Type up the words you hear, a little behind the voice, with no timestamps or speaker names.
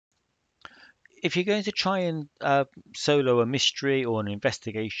if you're going to try and solo a mystery or an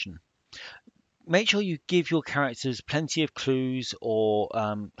investigation, make sure you give your characters plenty of clues or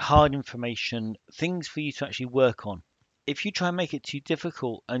hard information, things for you to actually work on. If you try and make it too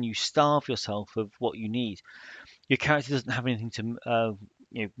difficult and you starve yourself of what you need, your character doesn't have anything to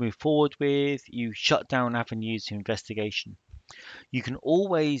move forward with. You shut down avenues to investigation. You can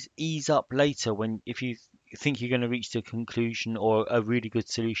always ease up later when if you think you're going to reach the conclusion or a really good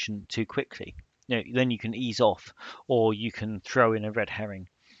solution too quickly. Then you can ease off, or you can throw in a red herring.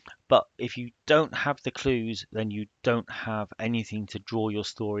 But if you don't have the clues, then you don't have anything to draw your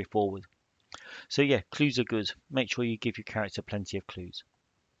story forward. So yeah, clues are good. Make sure you give your character plenty of clues.